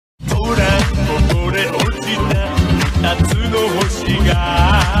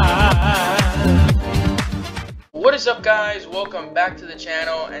What is up, guys? Welcome back to the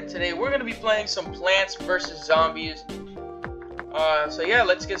channel, and today we're gonna be playing some Plants vs Zombies. So yeah,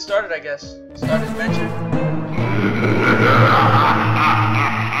 let's get started, I guess. Start adventure.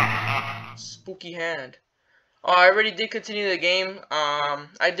 Spooky hand. Oh, I already did continue the game.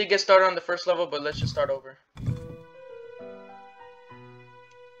 I did get started on the first level, but let's just start over.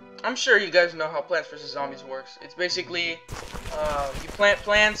 I'm sure you guys know how Plants vs Zombies works. It's basically, you plant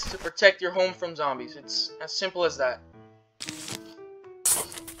plants to protect your home from zombies. It's as simple as that.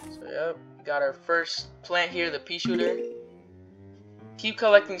 So yep, got our first plant here, the pea shooter. Keep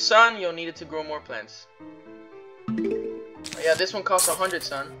collecting sun, you'll need it to grow more plants. Oh, yeah, this one costs 100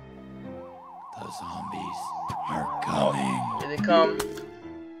 sun. The zombies are coming. Here they come.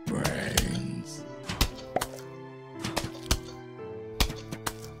 Brains.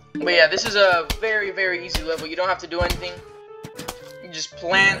 But yeah, this is a very easy level. You don't have to do anything. You just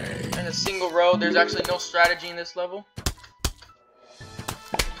plant in a single row. There's actually no strategy in this level.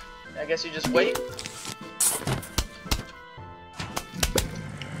 I guess you just wait.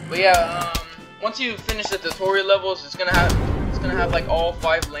 But yeah, once you finish the tutorial levels, it's gonna have like all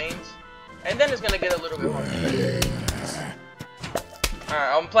 5 lanes, and then it's gonna get a little bit harder.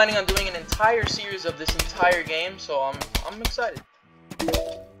 Alright, I'm planning on doing an entire series of this entire game, so I'm excited.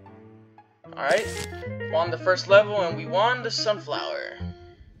 Alright, on the first level, and we won the sunflower.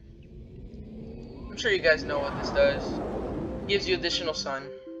 I'm sure you guys know what this does. Gives you additional sun.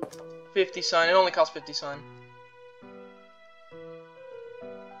 50 sun, it only costs 50 sun.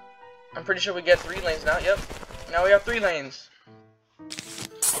 I'm pretty sure we get 3 lanes now, yep. Now we have 3 lanes.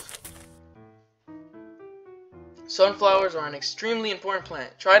 Sunflowers are an extremely important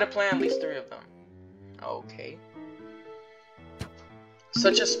plant. Try to plant at least 3 of them. Okay.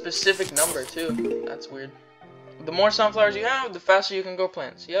 Such a specific number too. That's weird. The more sunflowers you have, the faster you can grow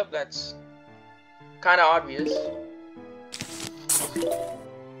plants. Yep, that's kind of obvious.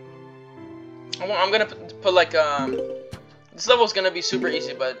 I'm gonna put like this level is gonna be super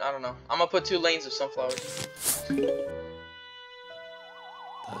easy, but I don't know. I'm gonna put 2 lanes of sunflowers. The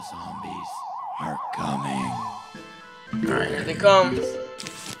zombies are coming. Alright, here they come.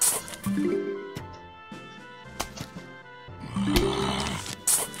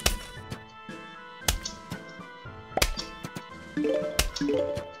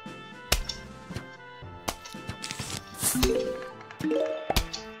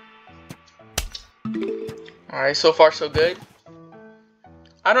 Alright, so far so good.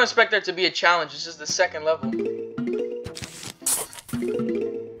 I don't expect there to be a challenge, this is the second level.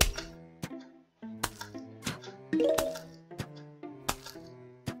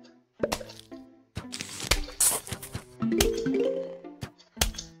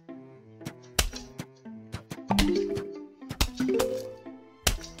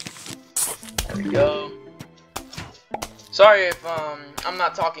 There we go. Sorry if I'm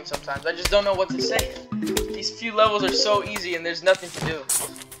not talking sometimes, I just don't know what to say. These few levels are so easy and there's nothing to do.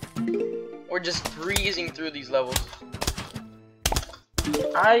 We're just breezing through these levels.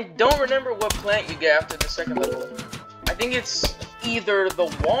 I don't remember what plant you get after the second level. I think it's either the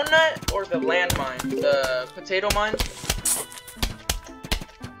walnut or the landmine, the potato mine.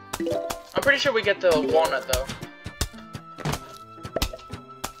 I'm pretty sure we get the walnut though.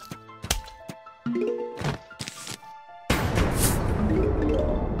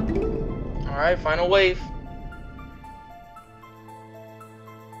 Alright, final wave.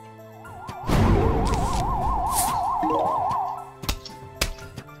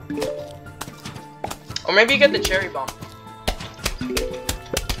 Or maybe you get the cherry bomb.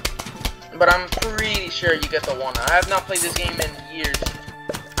 But I'm pretty sure you get the walnut. I have not played this game in years.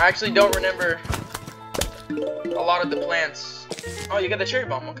 I actually don't remember a lot of the plants. Oh, you get the cherry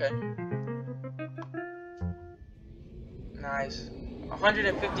bomb, okay. Nice.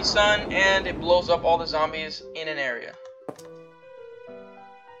 150 sun, and it blows up all the zombies in an area.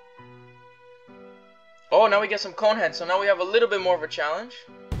 Oh, now we get some coneheads, so now we have a little bit more of a challenge.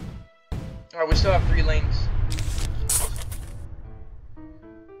 Alright, we still have 3 lanes.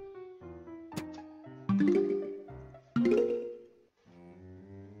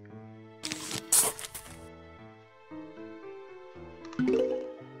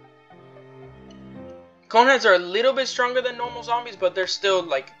 Coneheads are a little bit stronger than normal zombies, but they're still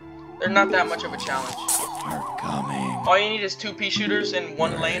like, they're not that much of a challenge. Are coming. All you need is 2 pea shooters in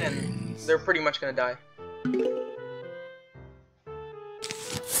 1 lane and they're pretty much gonna die.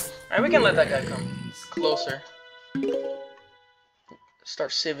 Alright, we can let that guy come closer.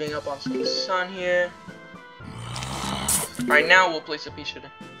 Start sieving up on some sun here. Alright, now we'll place a pea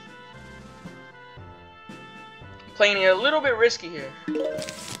shooter. Playing it a little bit risky here.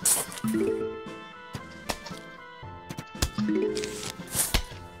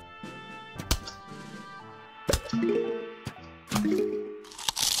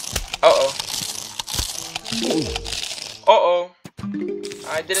 Uh-oh. Uh-oh.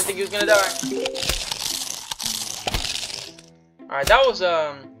 I didn't think he was gonna die. Alright, that was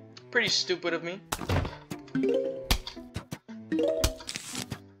pretty stupid of me.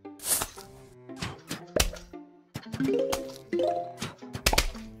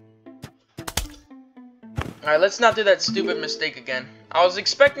 Alright, let's not do that stupid mistake again. I was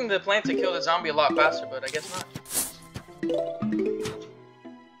expecting the plant to kill the zombie a lot faster, but I guess not.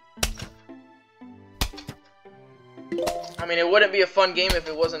 I mean, it wouldn't be a fun game if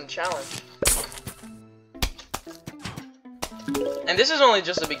it wasn't a challenge. And this is only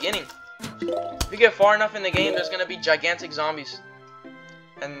just the beginning. If you get far enough in the game, there's gonna be gigantic zombies.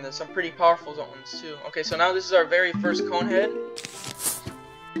 And there's some pretty powerful ones too. Okay, so now this is our very first cone head.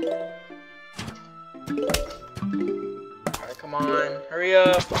 Alright, come on. Hurry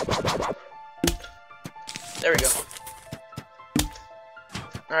up. There we go.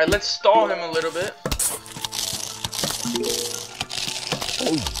 Alright, let's stall him a little bit.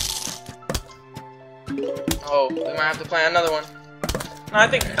 Oh, we might have to plant another one. No, I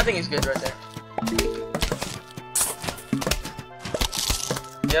think he's good right there.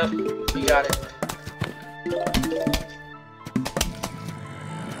 Yep, we got it.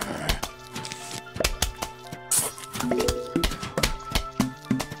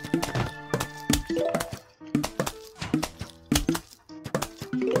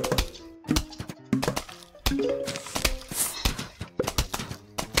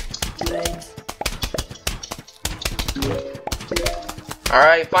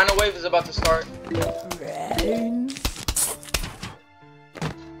 Alright, final wave is about to start.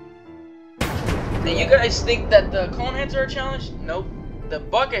 And you guys think that the cone heads are a challenge? Nope. The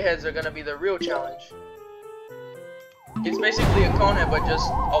bucket heads are gonna be the real challenge. It's basically a cone head, but just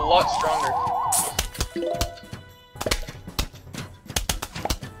a lot stronger.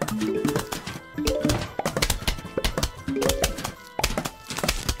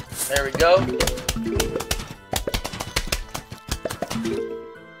 There we go.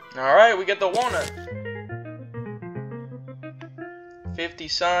 Alright, we get the walnut. 50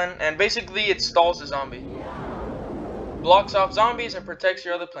 sun, and basically it stalls the zombie. Blocks off zombies and protects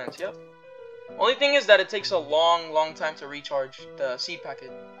your other plants, yep. Only thing is that it takes a long time to recharge the seed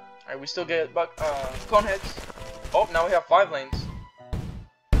packet. Alright, we still get cone heads. Oh, now we have 5 lanes.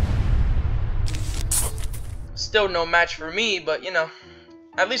 Still no match for me, but you know,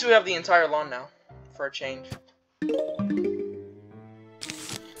 at least we have the entire lawn now, for a change.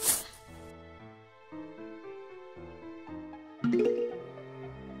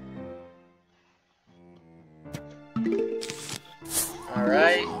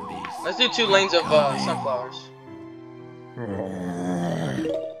 Alright, let's do 2 lanes of sunflowers.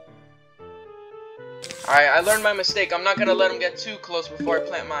 Alright, I learned my mistake. I'm not gonna let them get too close before I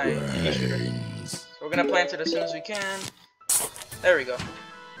plant my pea shooter. So we're gonna plant it as soon as we can. There we go.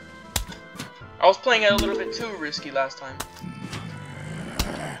 I was playing it a little bit too risky last time.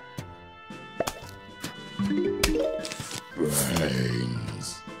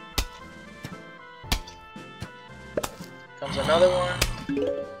 Comes another one.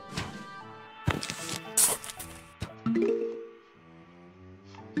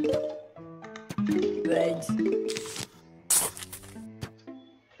 Thanks.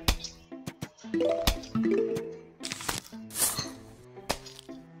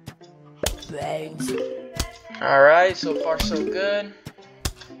 Thanks. Alright, so far so good.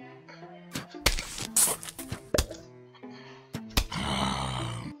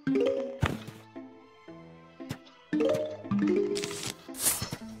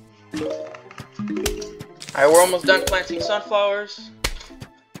 Alright, we're almost done planting sunflowers.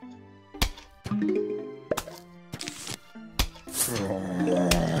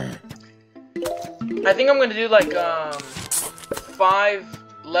 I think I'm gonna do like 5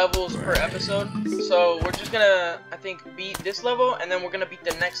 levels per episode. So we're just gonna, I think, beat this level, and then we're gonna beat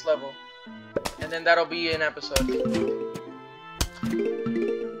the next level, and then that'll be an episode.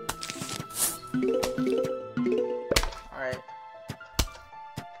 Alright.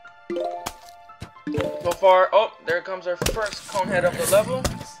 So far, oh, there comes our first cone head of the level.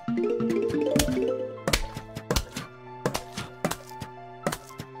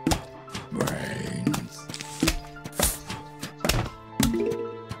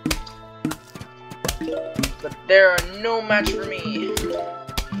 But there are no match for me.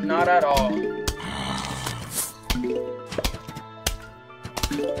 Not at all.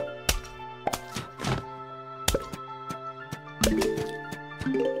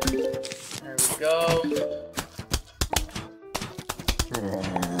 There we go.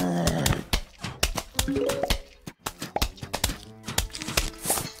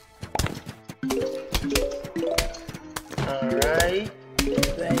 Alright.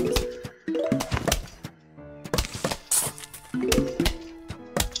 Thanks.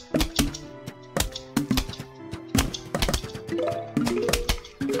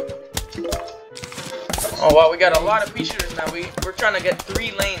 Oh wow, we got a lot of pea shooters now. We're trying to get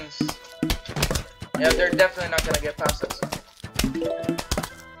 3 lanes. Yeah, they're definitely not gonna get past us.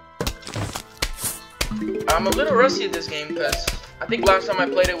 I'm a little rusty at this game because I think last time I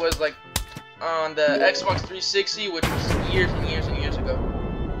played it was like on the Xbox 360, which was years and years and years ago.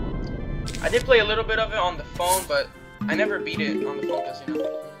 I did play a little bit of it on the phone, but I never beat it on the phone because, you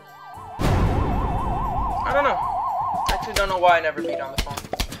know, I don't know. I actually don't know why I never beat it on the phone.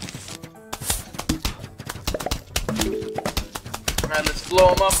 Alright, let's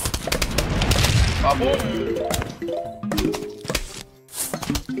blow them up. Ba-boom.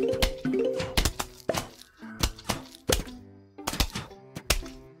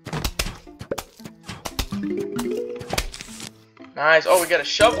 Nice. Oh, we got a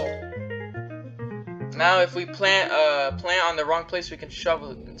shovel. Now, if we plant on the wrong place, we can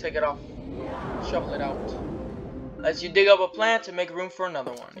shovel it and take it off. Shovel it out. As you dig up a plant to make room for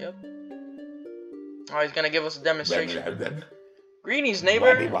another one. Yep. Oh, he's gonna give us a demonstration. Greetings,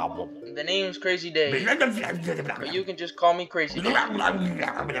 neighbor. The name's Crazy Dave, but you can just call me Crazy Dave.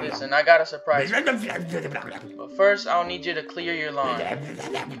 Listen, I got a surprise for you. But first, I'll need you to clear your lawn.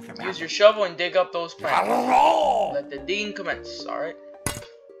 Use your shovel and dig up those plants. Let the digging commence, alright?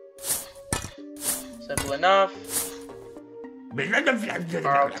 Simple enough.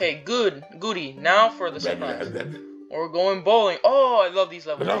 Alright, okay, goody. Now for the surprise. We're going bowling. Oh, I love these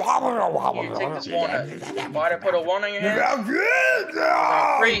levels. Here, take this walnut. Why'd I put a walnut in your hand?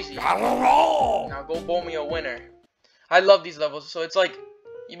 Sound crazy. Now go bowl me a winner. I love these levels. So it's like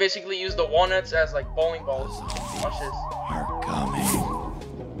you basically use the walnuts as like bowling balls. Watch this. Are coming.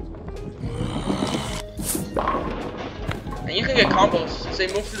 And you can get combos. Since they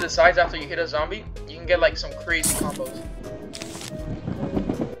move to the sides after you hit a zombie, you can get like some crazy combos.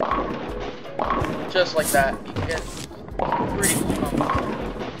 Just like that. You can get pretty cool combos.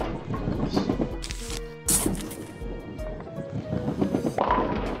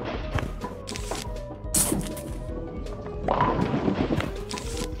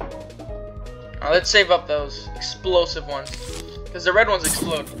 Now let's save up those explosive ones, because the red ones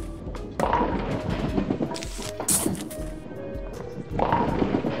explode.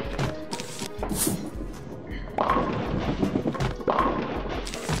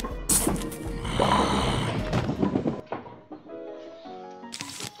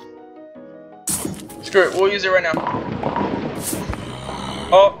 Screw it, we'll use it right now.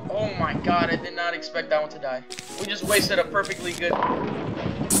 Oh my god, I did not expect that one to die. We just wasted a perfectly good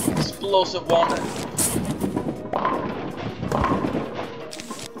explosive walnut.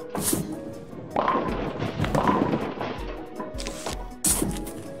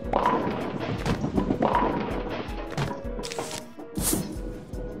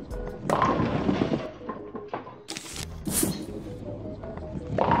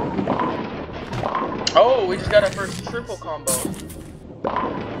 Oh, we just got our first triple combo.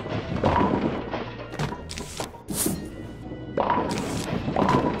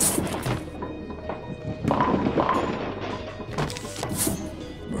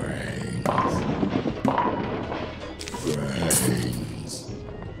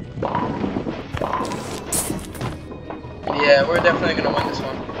 Yeah, we're definitely gonna win this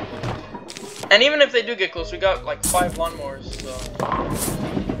one. And even if they do get close, we got like 5 lawnmowers, so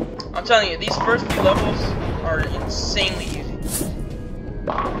I'm telling you, these first few levels are insanely easy.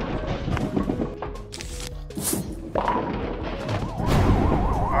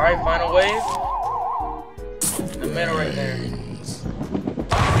 Alright, final wave. In the middle right there.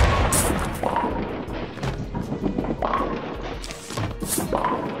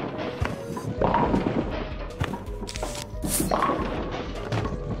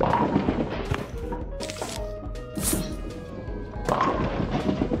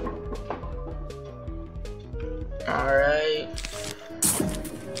 Alright.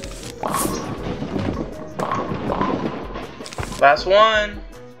 Last one.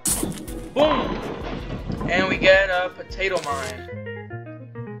 Boom! And we get a potato mine.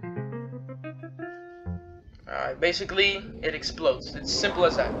 Alright, basically, it explodes. It's simple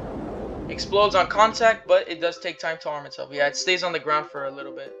as that. It explodes on contact, but it does take time to arm itself. Yeah, it stays on the ground for a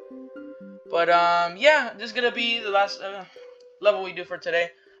little bit. But, yeah, this is gonna be the last level we do for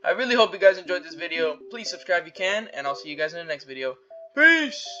today. I really hope you guys enjoyed this video. Please subscribe if you can, and I'll see you guys in the next video.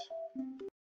 Peace!